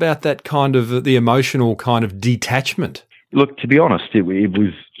tell us about that kind of the emotional kind of detachment. Look, to be honest, it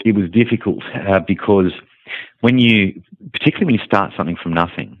was difficult because particularly when you start something from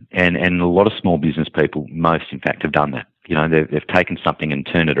nothing, and a lot of small business people, most in fact, have done that. They've taken something and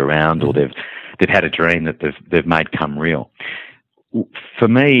turned it around, or they've had a dream that they've made come real. For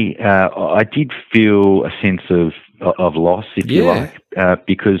me, I did feel a sense of loss, if you like,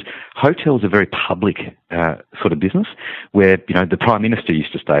 because hotels are very public sort of business, where the Prime Minister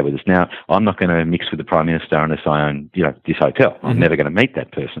used to stay with us. Now, I'm not going to mix with the Prime Minister unless I own this hotel. I'm never going to meet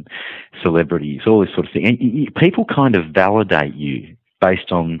that person. Celebrities, all this sort of thing. And people kind of validate you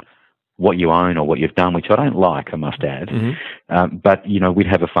based on what you own or what you've done, which I don't like, I must add. Mm-hmm. But, we'd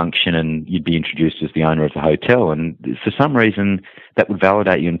have a function and you'd be introduced as the owner of the hotel. And for some reason, that would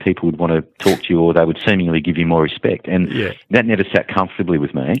validate you and people would want to talk to you, or they would seemingly give you more respect. And that never sat comfortably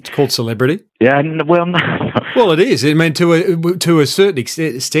with me. It's called celebrity? Yeah, well, no. Well, it is. I mean, to a certain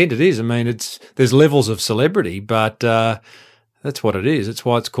extent it is. I mean, there's levels of celebrity, but that's what it is. It's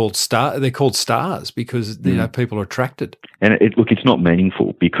why it's called star. They're called stars because people are attracted. And it's not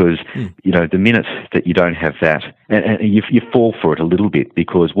meaningful because the minute that you don't have that, and you fall for it a little bit,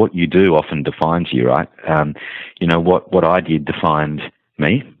 because what you do often defines you, right? What I did defined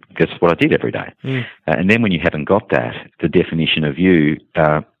me. That's what I did every day. And then when you haven't got that, the definition of you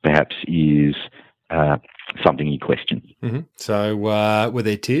perhaps is something you question. Mm-hmm. So were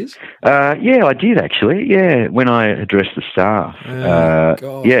there tears? Yeah, I did actually. Yeah, when I addressed the staff.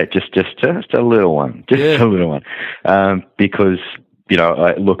 Just a little one. A little one. Because it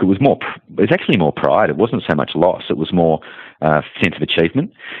was actually more pride. It wasn't so much loss. It was more sense of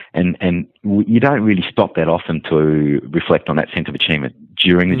achievement, and you don't really stop that often to reflect on that sense of achievement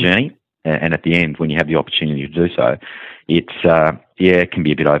during the journey. And at the end, when you have the opportunity to do so, it can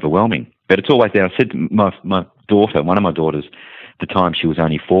be a bit overwhelming. But it's always there. I said to my daughter, one of my daughters, at the time she was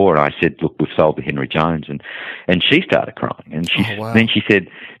only 4, and I said, "Look, we've sold the Henry Jones," and she started crying. And then she said,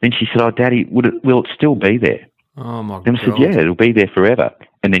 "Oh, Daddy, will it still be there?" Oh my God! And I said, "Yeah, it'll be there forever."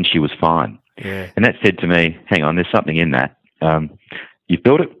 And then she was fine. Yeah. And that said to me, "Hang on, there's something in that. You've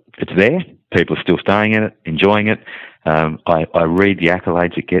built it. It's there. People are still staying in it, enjoying it. I read the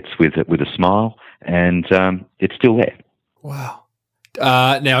accolades it gets with a smile, and it's still there." Wow.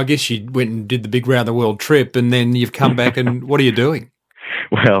 Now, I guess you went and did the big round the world trip, and then you've come back, and what are you doing?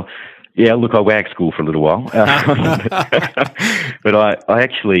 Well, yeah, look, I wagged school for a little while, but I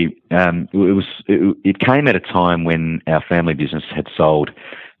actually it came at a time when our family business had sold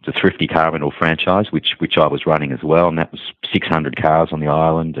the Thrifty car rental franchise, which I was running as well, and that was 600 cars on the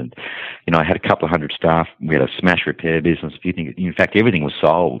island, and I had a couple of hundred staff. We had a smash repair business. In fact, everything was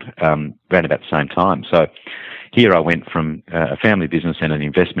sold around about the same time. So here I went from a family business and an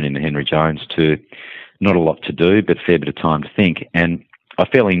investment in the Henry Jones to not a lot to do, but a fair bit of time to think, and I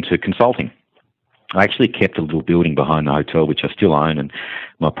fell into consulting. I actually kept a little building behind the hotel, which I still own, and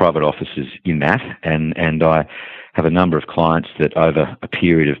my private office is in that. And I have a number of clients that over a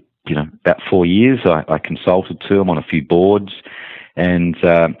period of about 4 years, I consulted to them on a few boards, and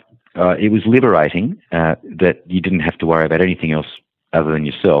it was liberating that you didn't have to worry about anything else other than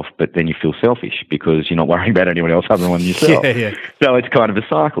yourself, but then you feel selfish because you're not worrying about anyone else other than yourself. Yeah. So it's kind of a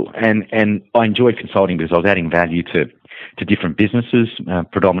cycle, and I enjoyed consulting because I was adding value to different businesses,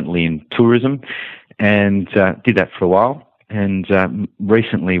 predominantly in tourism, and did that for a while. And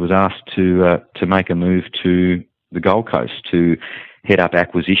recently was asked to make a move to the Gold Coast to head up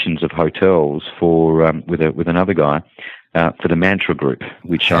acquisitions of hotels for with another guy for the Mantra Group,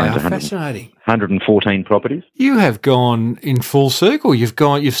 which owns 114 properties. You have gone in full circle.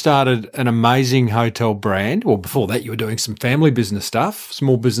 You've started an amazing hotel brand. Well, before that, you were doing some family business stuff,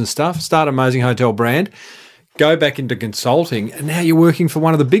 small business stuff. Start an amazing hotel brand. Go back into consulting, and now you're working for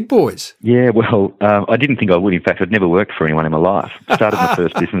one of the big boys. Yeah, well, I didn't think I would. In fact, I'd never worked for anyone in my life. Started my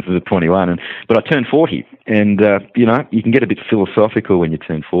first business at 21, but I turned 40, and, you can get a bit philosophical when you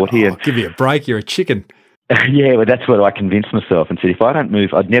turn 40. Oh, give you a break. You're a chicken. Yeah, well, that's what I convinced myself and said, if I don't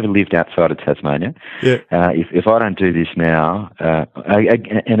move, I'd never lived outside of Tasmania. Yeah. If I don't do this now,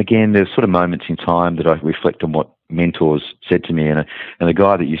 and again, there's sort of moments in time that I reflect on what mentors said to me, and the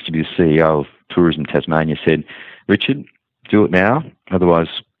guy that used to be the CEO of Tourism Tasmania said, Richard, do it now, otherwise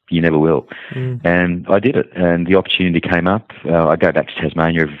you never will. And I did it, and the opportunity came up. I go back to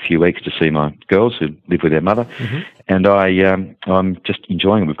Tasmania every few weeks to see my girls who live with their mother, and I'm just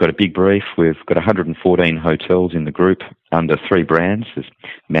enjoying it. We've got a big brief. We've got 114 hotels in the group under 3 brands. There's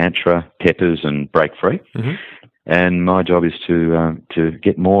Mantra, Peppers, and Break Free. And my job is to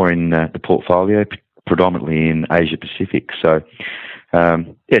get more in the portfolio, predominantly in Asia Pacific. So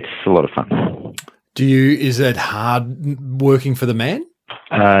it's a lot of fun. Is that hard working for the man?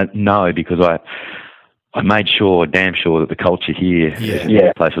 No, because I made damn sure that the culture here,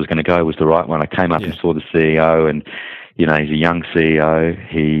 the place I was going to go was the right one. I came up and saw the CEO, and he's a young CEO.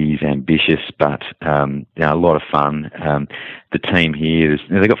 He's ambitious, but a lot of fun. The team here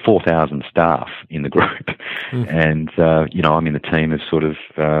they've got 4,000 staff in the group, and I'm in the team of sort of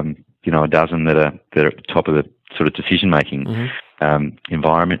a dozen that are at the top of the sort of decision making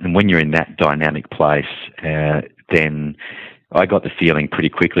environment. And when you're in that dynamic place, then I got the feeling pretty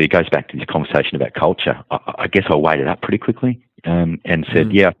quickly. It goes back to this conversation about culture. I guess I weighed it up pretty quickly and said,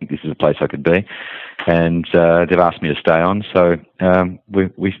 I think this is a place I could be. And they've asked me to stay on, so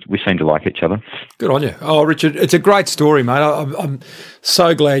we seem to like each other. Good on you. Oh, Richard, it's a great story, mate. I'm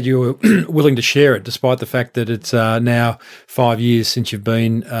so glad you were willing to share it, despite the fact that it's now 5 years since you've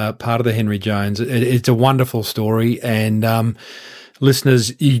been part of the Henry Jones. It's a wonderful story, and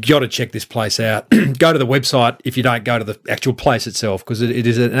listeners, you got to check this place out. Go to the website if you don't go to the actual place itself, because it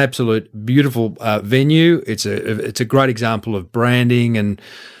is an absolute beautiful venue. It's a great example of branding and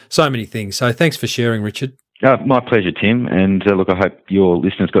so many things. So thanks for sharing, Richard. My pleasure, Tim. And look, I hope your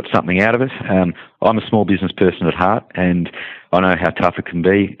listeners got something out of it. I'm a small business person at heart, and I know how tough it can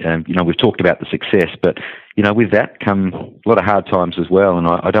be. We've talked about the success, but with that come a lot of hard times as well. And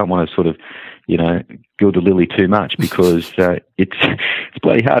I don't want to sort of gild the lily too much, because it's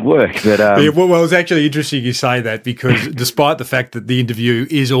bloody hard work. But well, it's actually interesting you say that, because despite the fact that the interview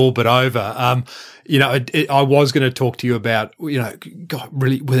is all but over, I was going to talk to you about, God,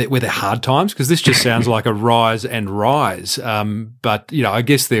 really, were there hard times? Because this just sounds like a rise and rise. But I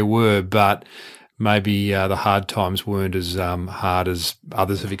guess there were, but maybe the hard times weren't as hard as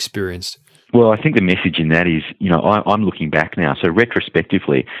others have experienced. Well, I think the message in that is, I'm looking back now. So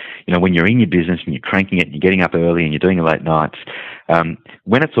retrospectively, when you're in your business and you're cranking it and you're getting up early and you're doing the late nights,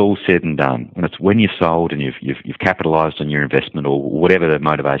 when it's all said and done, when you've sold and you've capitalised on your investment or whatever the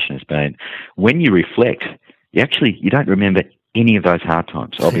motivation has been, when you reflect, you don't remember any of those hard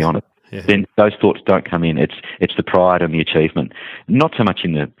times. I'll be honest. Yeah. Then those thoughts don't come in. It's the pride and the achievement, not so much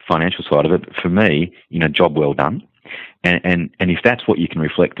in the financial side of it, but for me, job well done. And if that's what you can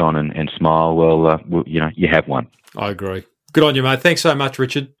reflect on and smile, well, you have one. I agree. Good on you, mate. Thanks so much,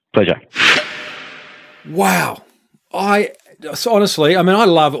 Richard. Pleasure. Wow. Honestly, I mean, I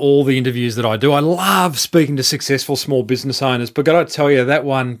love all the interviews that I do. I love speaking to successful small business owners, but got to tell you, that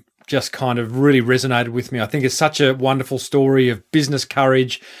one just kind of really resonated with me. I think it's such a wonderful story of business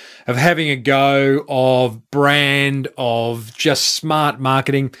courage, of having a go, of brand, of just smart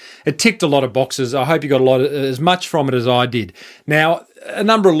marketing. It ticked a lot of boxes. I hope you got as much from it as I did. Now, a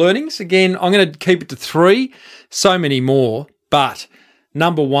number of learnings. Again, I'm going to keep it to 3, so many more. But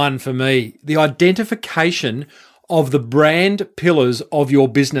number 1 for me, the identification of the brand pillars of your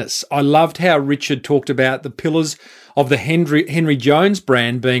business. I loved how Richard talked about the pillars of the Henry Jones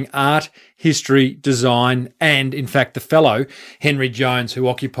brand being art, history, design, and in fact the fellow Henry Jones who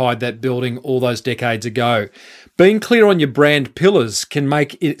occupied that building all those decades ago. Being clear on your brand pillars can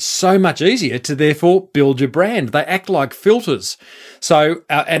make it so much easier to therefore build your brand. They act like filters. So,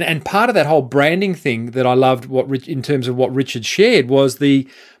 and part of that whole branding thing that I loved in terms of what Richard shared was the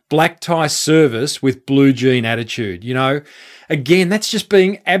black tie service with blue jean attitude. You know, again, that's just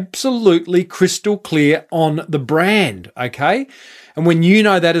being absolutely crystal clear on the brand, okay? And when you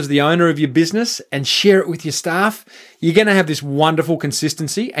know that as the owner of your business and share it with your staff, you're going to have this wonderful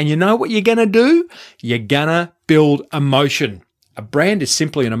consistency. And you know what you're going to do? You're going to build emotion. A brand is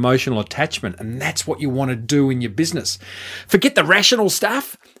simply an emotional attachment, and that's what you want to do in your business. Forget the rational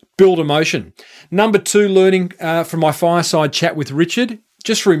stuff. Build emotion. Number 2, learning from my fireside chat with Richard,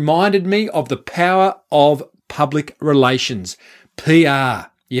 just reminded me of the power of public relations,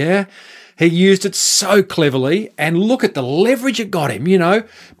 PR, yeah? He used it so cleverly, and look at the leverage it got him, you know,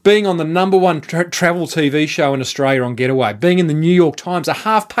 being on the number 1 travel TV show in Australia on Getaway, being in the New York Times, a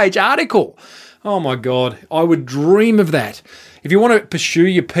half-page article. Oh my God, I would dream of that. If you want to pursue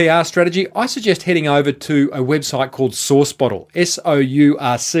your PR strategy, I suggest heading over to a website called Source Bottle,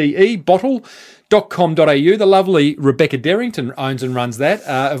 SOURCE, bottle.com.au. The lovely Rebecca Derrington owns and runs that,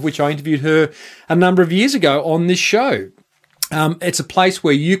 of which I interviewed her a number of years ago on this show. It's a place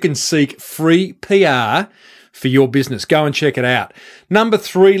where you can seek free PR for your business. Go and check it out. Number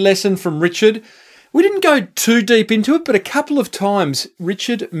 3 lesson from Richard. We didn't go too deep into it, but a couple of times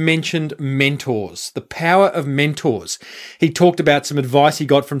Richard mentioned mentors, the power of mentors. He talked about some advice he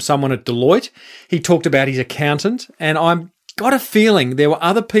got from someone at Deloitte. He talked about his accountant, and I've got a feeling there were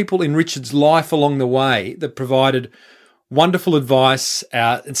other people in Richard's life along the way that provided wonderful advice,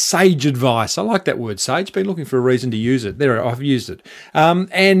 sage advice. I like that word, sage. Been looking for a reason to use it. There, I've used it.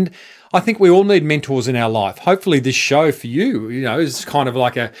 And I think we all need mentors in our life. Hopefully this show for you, you know, is kind of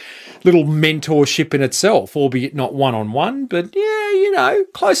like a little mentorship in itself, albeit not one-on-one, but yeah, you know,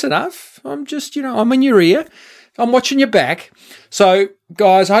 close enough. I'm just, you know, I'm in your ear. I'm watching your back. So,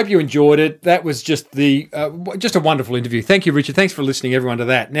 guys, I hope you enjoyed it. That was just just a wonderful interview. Thank you, Richard. Thanks for listening, everyone, to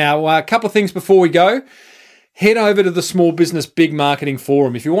that. Now, a couple of things before we go. Head over to the Small Business Big Marketing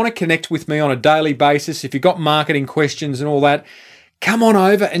Forum. If you want to connect with me on a daily basis, if you've got marketing questions and all that, come on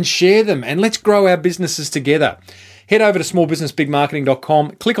over and share them, and let's grow our businesses together. Head over to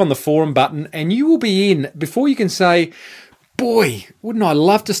smallbusinessbigmarketing.com, click on the forum button, and you will be in before you can say, boy, wouldn't I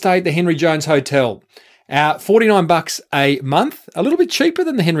love to stay at the Henry Jones Hotel. $49 a month, a little bit cheaper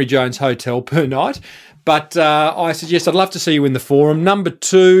than the Henry Jones Hotel per night, but I suggest I'd love to see you in the forum. Number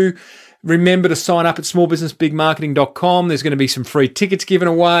 2, remember to sign up at smallbusinessbigmarketing.com. There's going to be some free tickets given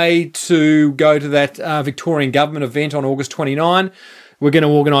away to go to that Victorian Government event on August 29. We're going to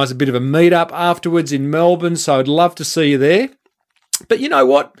organise a bit of a meetup afterwards in Melbourne, so I'd love to see you there. But you know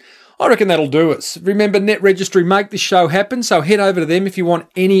what? I reckon that'll do us. Remember, Net Registry make this show happen, so head over to them if you want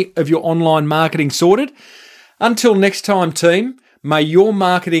any of your online marketing sorted. Until next time, team, may your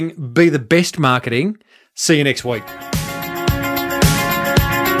marketing be the best marketing. See you next week.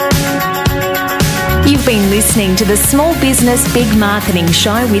 You've been listening to the Small Business Big Marketing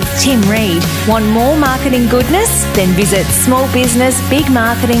Show with Tim Reed. Want more marketing goodness? Then visit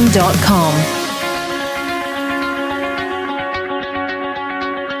smallbusinessbigmarketing.com.